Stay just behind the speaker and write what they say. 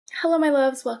Hello my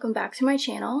loves, welcome back to my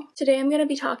channel. Today I'm going to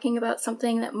be talking about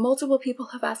something that multiple people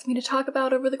have asked me to talk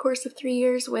about over the course of 3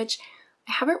 years, which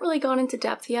I haven't really gone into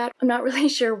depth yet. I'm not really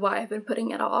sure why I've been putting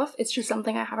it off. It's just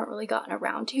something I haven't really gotten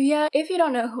around to yet. If you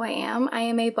don't know who I am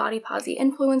a body positive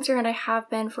influencer, and I have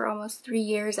been for almost 3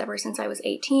 years, ever since I was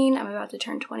 18. I'm about to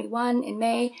turn 21 in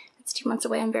May. It's 2 months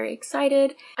away. I'm very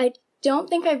excited. I don't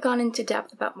think I've gone into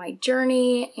depth about my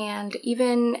journey and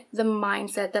even the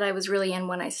mindset that I was really in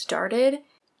when I started.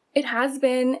 It has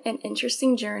been an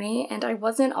interesting journey, and I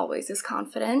wasn't always as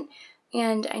confident.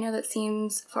 And I know that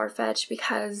seems far-fetched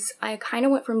because I kind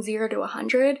of went from 0 to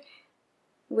 100,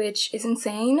 which is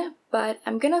insane. But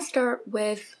I'm gonna start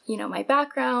with, my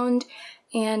background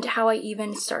and how I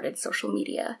even started social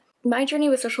media. My journey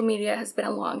with social media has been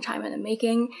a long time in the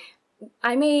making.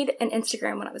 I made an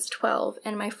Instagram when I was 12,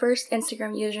 and my first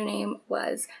Instagram username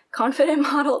was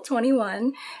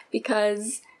confidentmodel21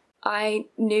 because I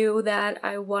knew that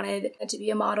I wanted to be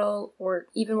a model or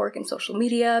even work in social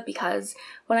media, because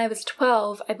when I was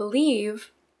 12, I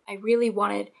believe I really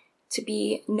wanted to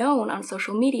be known on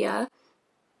social media,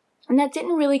 and that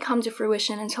didn't really come to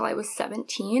fruition until I was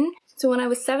 17. So when I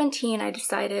was 17, I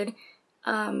decided,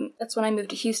 that's when I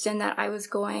moved to Houston, that I was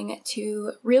going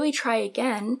to really try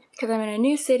again because I'm in a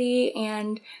new city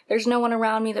and there's no one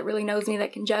around me that really knows me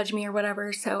that can judge me or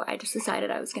whatever, so I just decided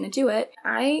I was going to do it.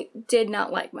 I did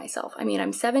not like myself. I mean,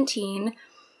 I'm 17,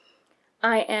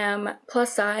 I am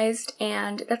plus sized,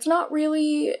 and that's not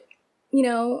really,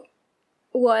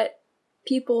 what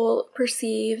people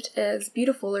perceived as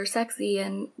beautiful or sexy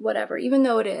and whatever, even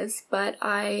though it is, but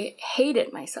I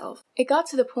hated myself. It got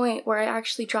to the point where I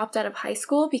actually dropped out of high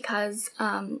school because,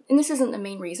 and this isn't the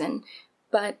main reason,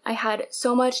 but I had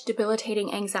so much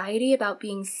debilitating anxiety about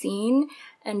being seen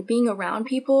and being around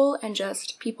people and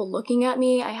just people looking at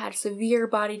me. I had severe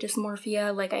body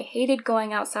dysmorphia, I hated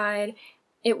going outside.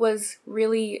 It was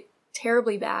really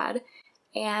terribly bad,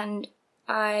 and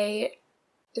I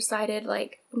decided,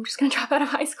 I'm just gonna drop out of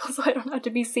high school so I don't have to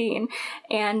be seen.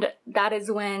 And that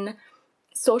is when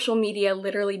social media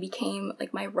literally became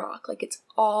my rock. It's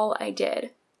all I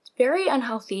did. It's very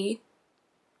unhealthy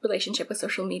relationship with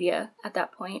social media at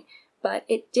that point, but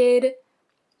it did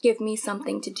give me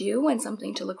something to do and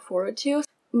something to look forward to.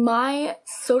 My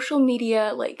social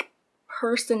media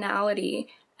personality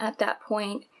at that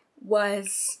point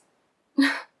was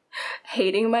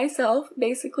hating myself,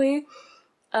 basically.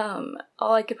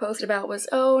 All I could post about was,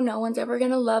 oh, no one's ever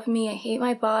gonna love me, I hate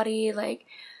my body,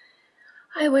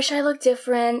 I wish I looked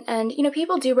different. And,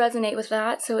 people do resonate with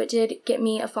that, so it did get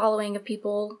me a following of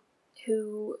people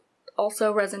who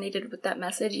also resonated with that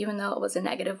message, even though it was a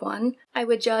negative one. I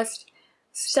would just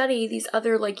study these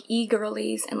other,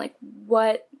 e-girlies and,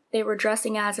 what they were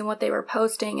dressing as and what they were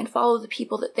posting, and follow the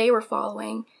people that they were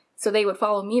following, so they would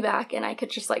follow me back, and I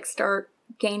could just, start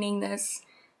gaining this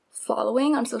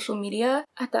following on social media.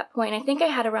 At that point, I think I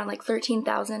had around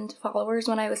 13,000 followers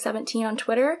when I was 17 on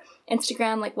Twitter.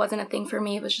 Instagram wasn't a thing for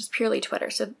me, it was just purely Twitter.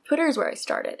 So Twitter is where I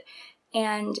started.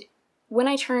 And when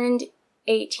I turned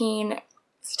 18,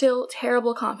 still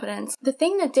terrible confidence. The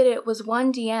thing that did it was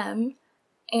one DM,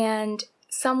 and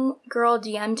some girl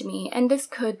DM'd me, and this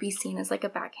could be seen as a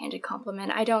backhanded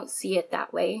compliment. I don't see it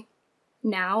that way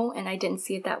now, and I didn't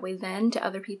see it that way then. To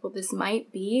other people, this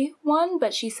might be one,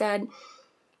 but she said,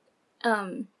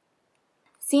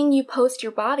 seeing you post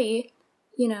your body,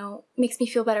 makes me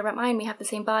feel better about mine. We have the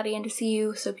same body, and to see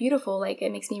you so beautiful,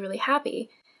 it makes me really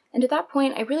happy. And at that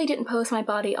point, I really didn't post my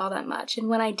body all that much. And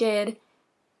when I did,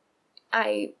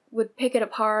 I would pick it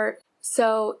apart.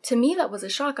 So to me, that was a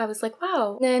shock. I was like,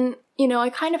 wow. Then,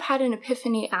 I kind of had an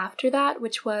epiphany after that,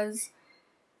 which was,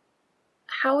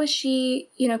 how is she,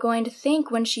 going to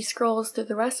think when she scrolls through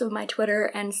the rest of my Twitter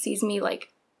and sees me,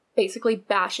 basically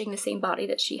bashing the same body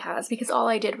that she has, because all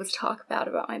I did was talk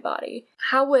about my body.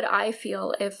 How would I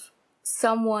feel if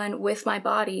someone with my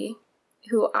body,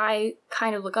 who I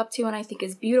kind of look up to and I think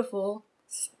is beautiful,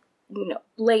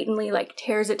 blatantly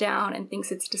tears it down and thinks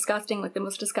it's disgusting, the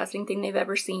most disgusting thing they've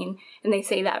ever seen, and they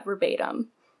say that verbatim?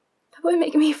 That would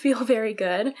make me feel very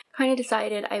good. Kind of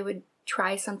decided I would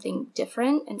try something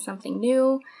different and something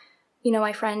new.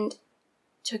 My friend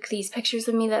took these pictures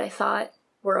of me that I thought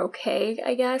were okay,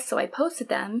 I guess, so I posted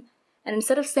them, and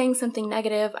instead of saying something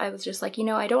negative, I was just I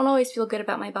don't always feel good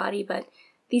about my body, but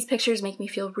these pictures make me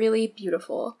feel really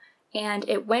beautiful. And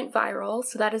it went viral.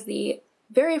 So that is the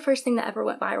very first thing that ever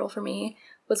went viral for me,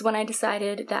 was when I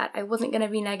decided that I wasn't going to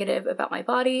be negative about my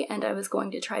body, and I was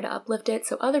going to try to uplift it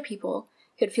so other people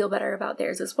could feel better about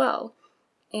theirs as well.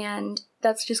 And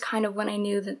that's just kind of when I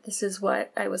knew that this is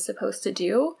what I was supposed to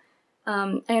do.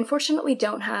 I unfortunately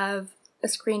don't have a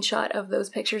screenshot of those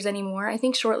pictures anymore. I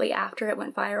think shortly after it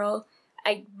went viral,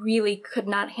 I really could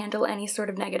not handle any sort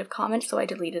of negative comment, so I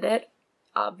deleted it,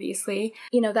 obviously.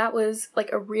 You know, that was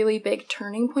like a really big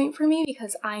turning point for me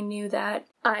because I knew that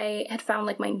I had found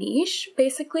like my niche,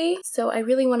 basically. So I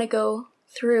really want to go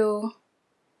through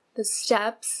the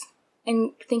steps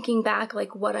and thinking back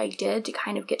like what I did to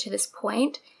kind of get to this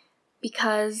point,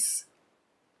 because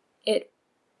it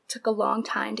took a long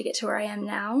time to get to where I am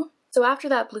now. So after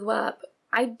that blew up,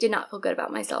 I did not feel good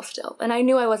about myself still, and I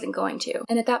knew I wasn't going to.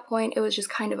 And at that point, it was just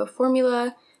kind of a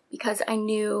formula because I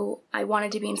knew I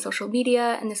wanted to be in social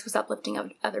media and this was uplifting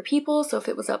of other people. So if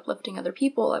it was uplifting other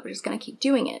people, I was just going to keep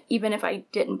doing it, even if I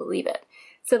didn't believe it.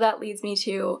 So that leads me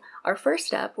to our first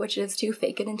step, which is to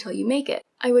fake it until you make it.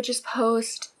 I would just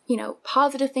post, you know,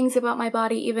 positive things about my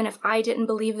body, even if I didn't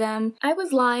believe them. I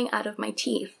was lying out of my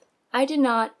teeth. I did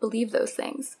not believe those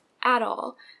things at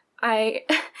all.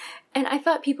 And I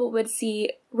thought people would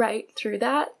see right through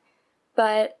that.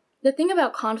 But the thing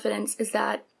about confidence is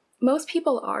that most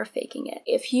people are faking it.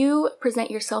 If you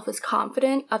present yourself as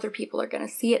confident, other people are going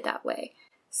to see it that way.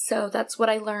 So that's what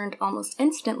I learned almost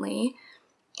instantly.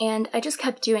 And I just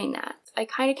kept doing that. I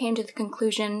kind of came to the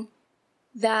conclusion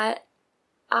that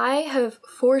I have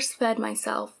force-fed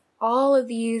myself all of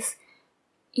these,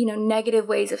 you know, negative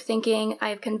ways of thinking.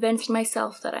 I've convinced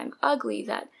myself that I'm ugly,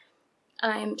 that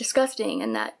I'm disgusting,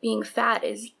 and that being fat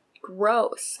is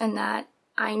gross, and that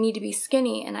I need to be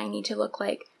skinny and I need to look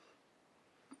like,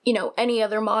 you know, any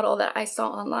other model that I saw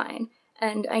online.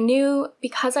 And I knew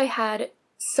because I had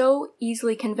so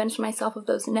easily convinced myself of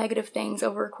those negative things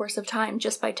over a course of time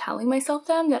just by telling myself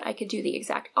them, that I could do the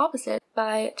exact opposite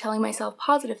by telling myself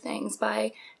positive things,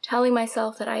 by telling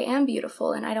myself that I am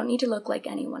beautiful and I don't need to look like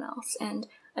anyone else and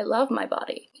I love my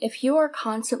body. If you are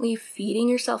constantly feeding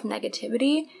yourself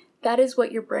negativity, that is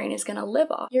what your brain is going to live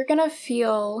off. You're going to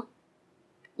feel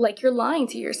like you're lying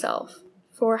to yourself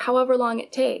for however long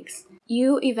it takes.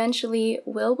 You eventually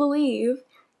will believe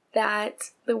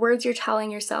that the words you're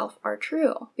telling yourself are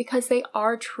true, because they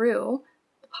are true,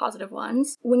 the positive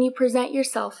ones. When you present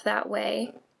yourself that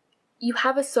way, you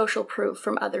have a social proof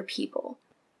from other people.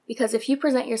 Because if you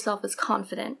present yourself as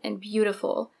confident and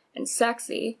beautiful and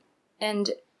sexy,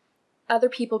 and other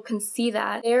people can see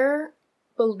that, their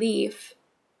belief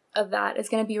of that is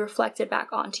going to be reflected back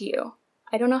onto you.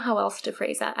 I don't know how else to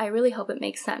phrase that. I really hope it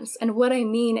makes sense. And what I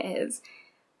mean is,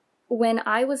 when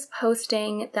I was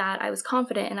posting that I was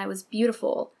confident and I was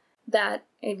beautiful, that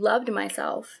I loved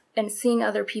myself, and seeing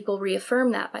other people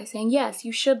reaffirm that by saying, yes,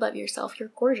 you should love yourself,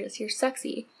 you're gorgeous, you're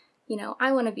sexy, you know,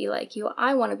 I want to be like you,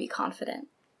 I want to be confident.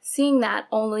 Seeing that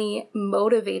only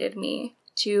motivated me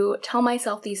to tell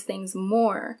myself these things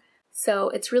more. So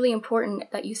it's really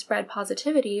important that you spread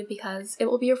positivity, because it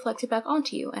will be reflected back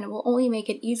onto you, and it will only make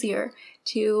it easier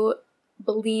to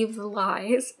believe the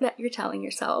lies that you're telling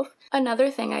yourself.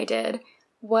 Another thing I did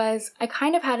was I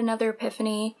kind of had another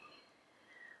epiphany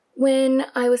when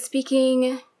I was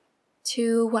speaking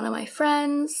to one of my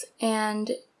friends, and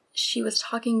she was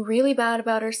talking really bad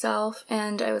about herself,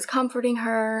 and I was comforting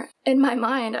her. In my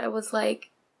mind, I was like,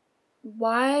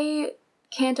 why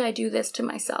can't I do this to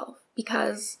myself?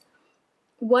 Because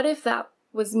what if that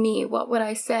was me? What would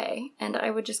I say? And I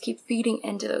would just keep feeding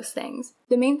into those things.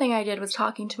 The main thing I did was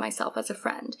talking to myself as a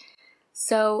friend.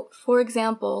 So, for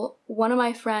example, one of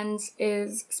my friends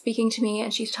is speaking to me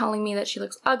and she's telling me that she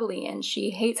looks ugly and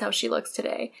she hates how she looks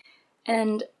today.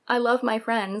 And I love my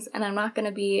friends, and I'm not going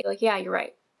to be like, yeah, you're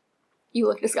right. You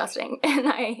look disgusting and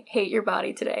I hate your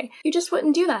body today. You just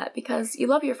wouldn't do that because you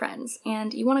love your friends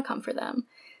and you want to comfort them.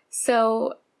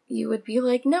 So you would be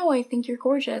like, no, I think you're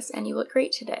gorgeous and you look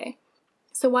great today.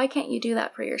 So why can't you do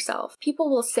that for yourself? People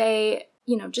will say,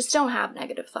 you know, just don't have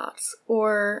negative thoughts,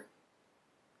 or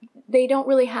they don't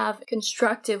really have a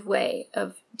constructive way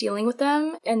of dealing with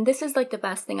them. And this is like the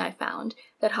best thing I found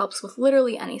that helps with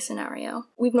literally any scenario.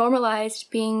 We've normalized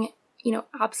being, you know,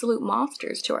 absolute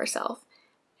monsters to ourselves.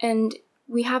 And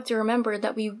we have to remember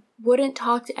that we wouldn't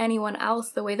talk to anyone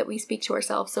else the way that we speak to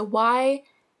ourselves. So why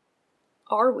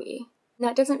are we?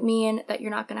 That doesn't mean that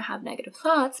you're not going to have negative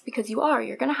thoughts, because you are.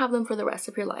 You're going to have them for the rest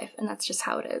of your life, and that's just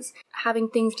how it is. Having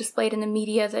things displayed in the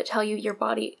media that tell you your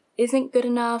body isn't good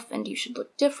enough and you should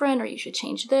look different or you should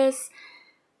change this,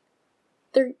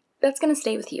 that's going to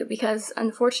stay with you, because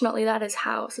unfortunately that is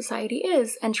how society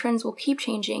is, and trends will keep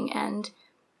changing, and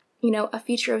you know, a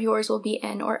feature of yours will be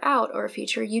in or out, or a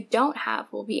feature you don't have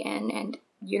will be in and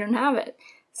you don't have it.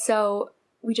 So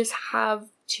we just have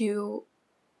to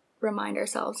remind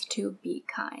ourselves to be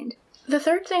kind. The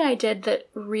third thing I did that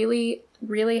really,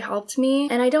 really helped me,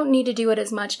 and I don't need to do it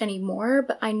as much anymore,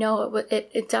 but I know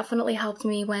it definitely helped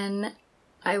me when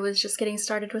I was just getting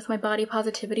started with my body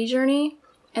positivity journey,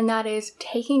 and that is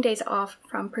taking days off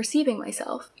from perceiving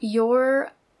myself.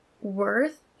 Your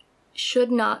worth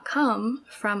should not come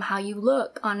from how you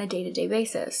look on a day-to-day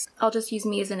basis. I'll just use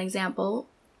me as an example.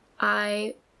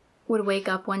 I would wake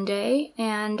up one day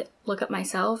and look at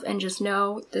myself and just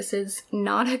know this is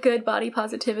not a good body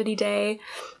positivity day.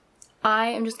 I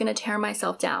am just going to tear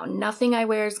myself down. Nothing I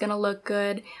wear is going to look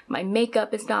good. My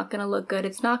makeup is not going to look good.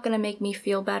 It's not going to make me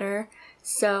feel better.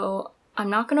 So I'm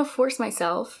not going to force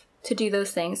myself to do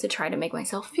those things to try to make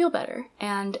myself feel better.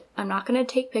 And I'm not going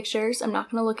to take pictures. I'm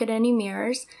not going to look at any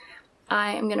mirrors.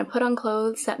 I am going to put on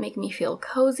clothes that make me feel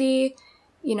cozy,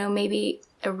 maybe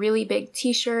a really big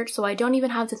t-shirt so I don't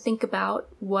even have to think about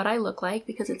what I look like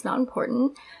because it's not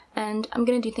important. And I'm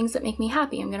going to do things that make me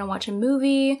happy. I'm going to watch a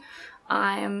movie.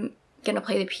 I'm going to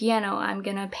play the piano. I'm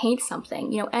going to paint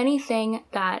something. Anything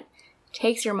that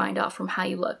takes your mind off from how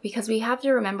you look, because we have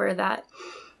to remember that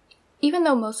even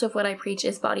though most of what I preach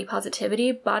is body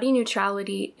positivity, body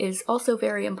neutrality is also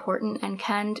very important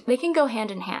and they can go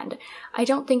hand in hand. I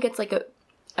don't think it's like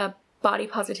a body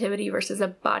positivity versus a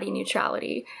body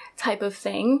neutrality type of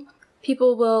thing.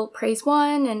 People will praise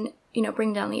one and,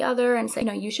 bring down the other and say,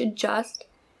 you should just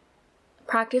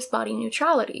practice body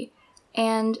neutrality.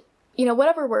 And,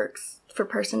 whatever works for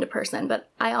person to person, but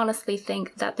I honestly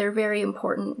think that they're very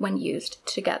important when used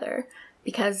together,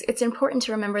 because it's important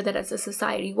to remember that as a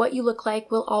society, what you look like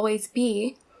will always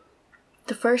be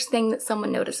the first thing that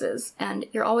someone notices, and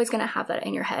you're always going to have that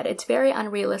in your head. It's very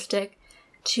unrealistic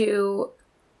to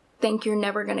think you're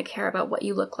never going to care about what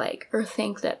you look like, or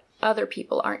think that other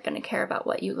people aren't going to care about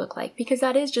what you look like, because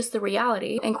that is just the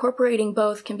reality. Incorporating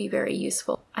both can be very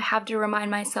useful. I have to remind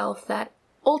myself that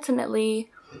ultimately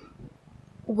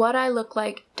what I look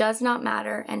like does not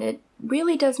matter, and it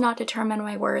really does not determine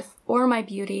my worth or my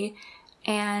beauty,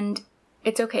 and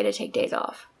it's okay to take days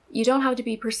off. You don't have to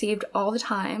be perceived all the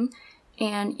time,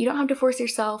 and you don't have to force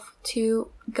yourself to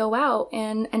go out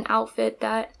in an outfit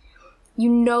that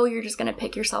you're just going to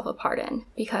pick yourself apart in,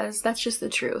 because that's just the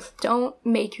truth. Don't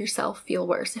make yourself feel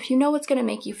worse. If you know what's going to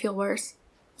make you feel worse,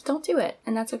 don't do it,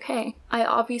 and that's okay. I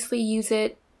obviously use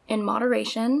it in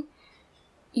moderation.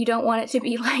 You don't want it to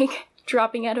be like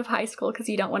dropping out of high school because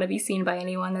you don't want to be seen by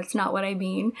anyone. That's not what I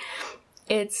mean.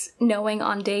 It's knowing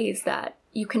on days that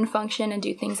you can function and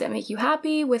do things that make you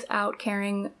happy without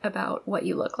caring about what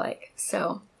you look like.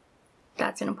 So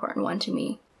that's an important one to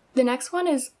me. The next one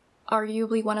is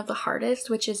arguably one of the hardest,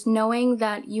 which is knowing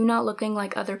that you not looking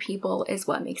like other people is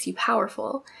what makes you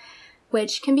powerful,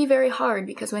 which can be very hard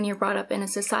because when you're brought up in a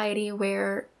society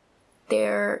where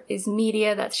there is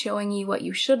media that's showing you what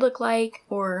you should look like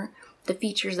or the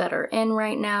features that are in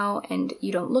right now and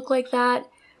you don't look like that,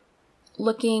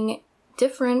 looking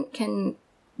different can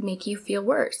make you feel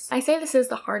worse. I say this is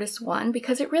the hardest one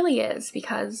because it really is,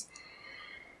 because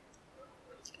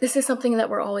this is something that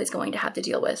we're always going to have to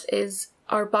deal with, is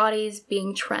our bodies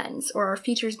being trends or our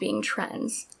features being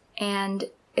trends. And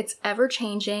it's ever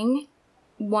changing.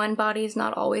 One body is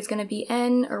not always going to be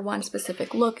in, or one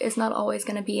specific look is not always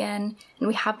going to be in. And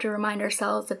we have to remind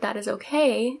ourselves that that is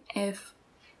okay if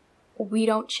we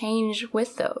don't change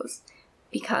with those,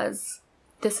 because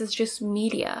this is just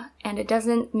media and it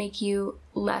doesn't make you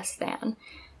less than.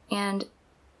 And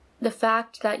the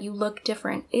fact that you look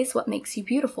different is what makes you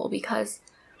beautiful, because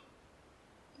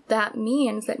that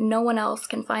means that no one else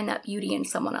can find that beauty in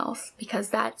someone else, because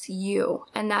that's you,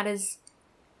 and that is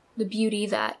the beauty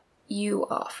that you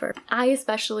offer. I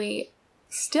especially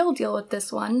still deal with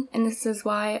this one, and this is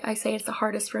why I say it's the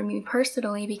hardest for me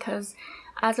personally, because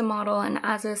as a model and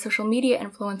as a social media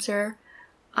influencer,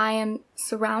 I am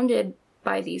surrounded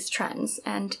by these trends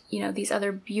and, these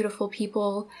other beautiful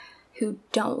people who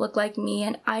don't look like me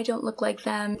and I don't look like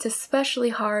them. It's especially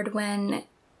hard when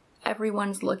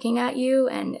everyone's looking at you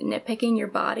and nitpicking your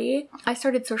body. I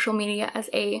started social media as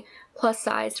a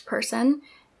plus-sized person,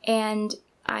 and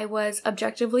I was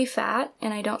objectively fat,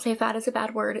 and I don't say fat is a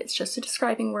bad word, it's just a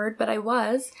describing word, but I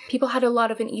was. People had a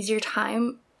lot of an easier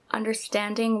time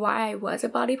understanding why I was a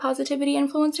body positivity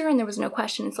influencer, and there was no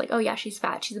question. It's like, oh yeah, she's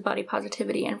fat, she's a body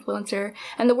positivity influencer,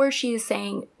 and the words she is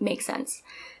saying make sense.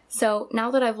 So now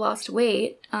that I've lost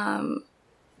weight,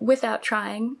 without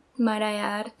trying, might I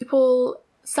add,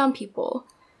 some people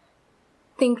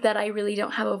think that I really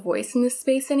don't have a voice in this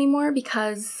space anymore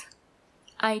because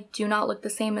I do not look the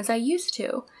same as I used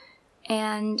to.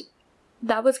 And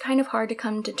that was kind of hard to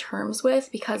come to terms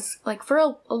with, because for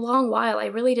a long while I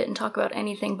really didn't talk about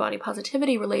anything body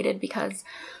positivity related, because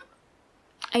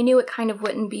I knew it kind of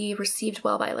wouldn't be received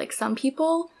well by some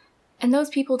people, and those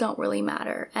people don't really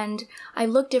matter. And I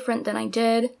look different than I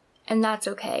did, And that's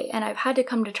okay. And I've had to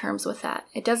come to terms with that.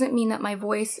 It doesn't mean that my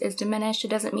voice is diminished. It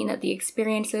doesn't mean that the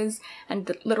experiences and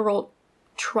the literal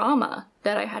trauma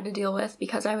that I had to deal with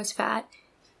because I was fat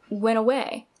went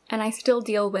away. And I still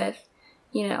deal with,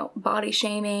 you know, body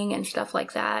shaming and stuff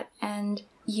like that. And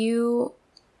you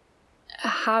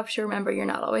have to remember you're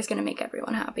not always going to make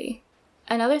everyone happy.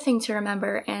 Another thing to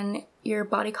remember in your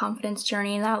body confidence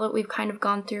journey, now that we've kind of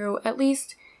gone through at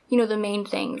least, you know, the main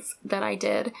things that I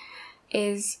did,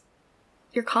 is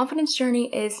your confidence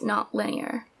journey is not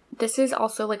linear. This is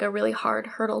also like a really hard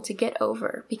hurdle to get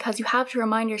over because you have to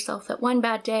remind yourself that one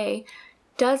bad day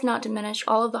does not diminish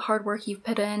all of the hard work you've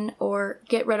put in or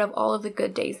get rid of all of the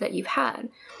good days that you've had.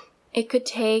 It could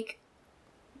take,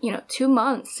 you know, 2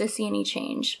 months to see any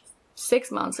change,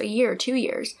 6 months, a year, 2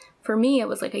 years. For me, it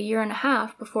was like a year and a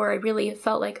half before I really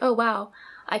felt like, oh wow,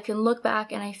 I can look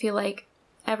back and I feel like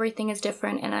everything is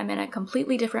different and I'm in a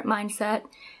completely different mindset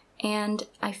and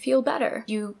I feel better.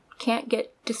 You can't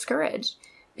get discouraged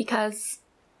because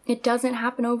it doesn't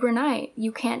happen overnight.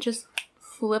 You can't just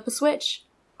flip a switch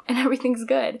and everything's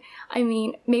good. I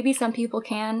mean, maybe some people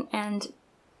can, and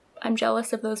I'm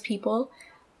jealous of those people,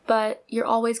 but you're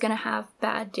always gonna have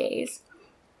bad days.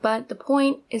 But the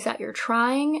point is that you're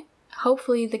trying.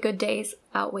 Hopefully the good days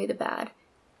outweigh the bad.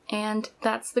 And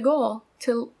that's the goal,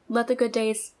 to let the good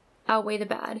days outweigh the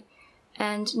bad.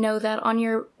 And know that on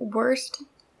your worst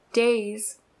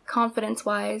days,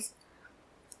 confidence-wise,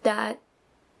 that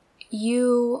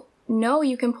you know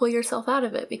you can pull yourself out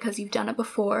of it because you've done it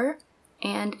before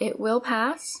and it will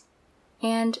pass,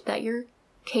 and that you're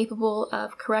capable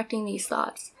of correcting these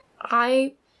thoughts.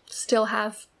 I still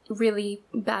have really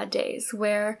bad days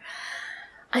where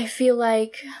I feel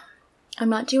like I'm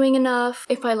not doing enough.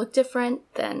 If I look different,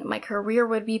 then my career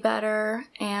would be better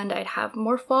and I'd have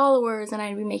more followers and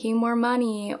I'd be making more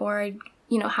money, or I'd,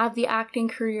 you know, have the acting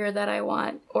career that I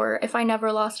want. Or if I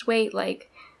never lost weight, like,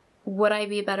 would I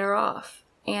be better off?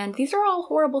 And these are all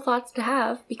horrible thoughts to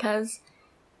have because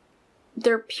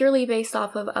they're purely based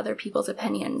off of other people's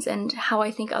opinions and how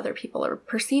I think other people are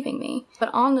perceiving me.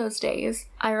 But on those days,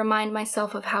 I remind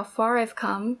myself of how far I've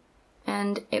come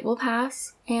and it will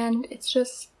pass, and it's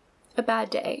just a bad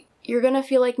day. You're gonna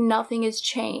feel like nothing has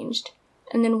changed,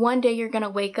 and then one day you're gonna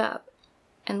wake up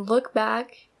and look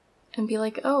back and be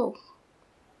like, oh,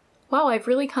 wow, I've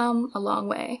really come a long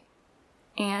way.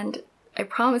 And I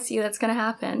promise you that's gonna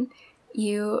happen.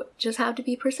 You just have to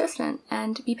be persistent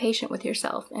and be patient with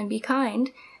yourself and be kind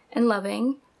and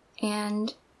loving,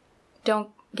 and don't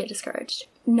get discouraged.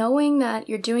 Knowing that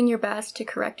you're doing your best to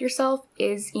correct yourself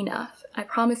is enough. I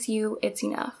promise you it's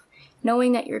enough.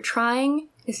 Knowing that you're trying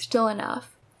is still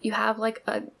enough. You have like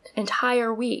an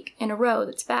entire week in a row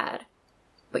that's bad,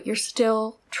 but you're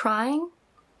still trying.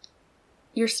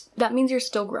 That means you're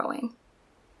still growing,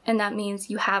 and that means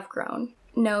you have grown.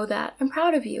 Know that I'm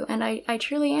proud of you, and I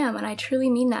truly am, and I truly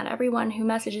mean that. Everyone who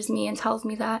messages me and tells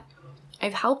me that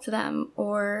I've helped them,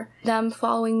 or them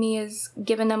following me has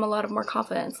given them a lot of more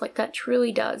confidence, like, that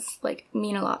truly does like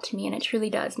mean a lot to me, and it truly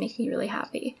does make me really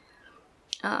happy.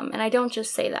 And I don't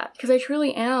just say that because I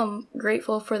truly am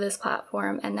grateful for this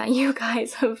platform and that you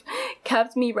guys have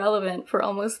kept me relevant for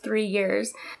almost 3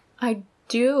 years. I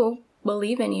do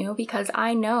believe in you because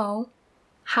I know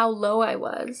how low I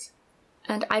was,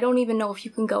 and I don't even know if you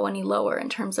can go any lower in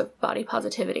terms of body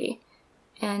positivity.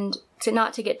 And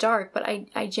not to get dark, but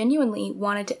I genuinely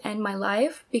wanted to end my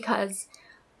life because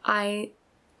I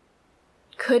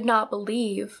could not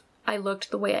believe I looked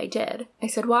the way I did. I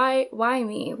said, why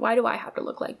me? Why do I have to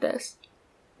look like this?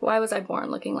 Why was I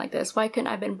born looking like this? Why couldn't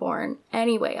I have been born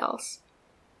any way else?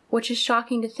 Which is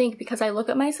shocking to think because I look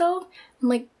at myself and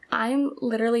like, I'm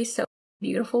literally so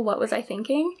beautiful. What was I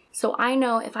thinking? So I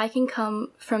know if I can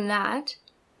come from that,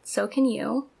 so can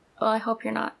you. Well, I hope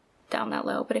you're not down that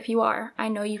low, but if you are, I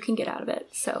know you can get out of it.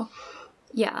 So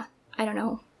yeah, I don't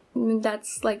know.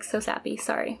 That's like so sappy,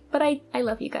 sorry. But I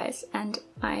love you guys, and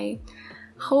I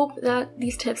hope that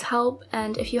these tips help,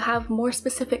 and if you have more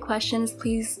specific questions,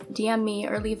 please DM me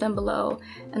or leave them below,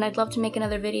 and I'd love to make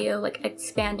another video like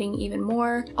expanding even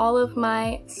more. All of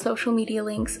my social media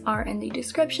links are in the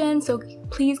description, so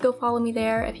please go follow me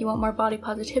there if you want more body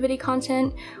positivity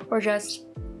content or just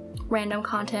random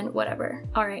content, whatever.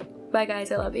 Alright, bye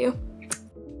guys, I love you.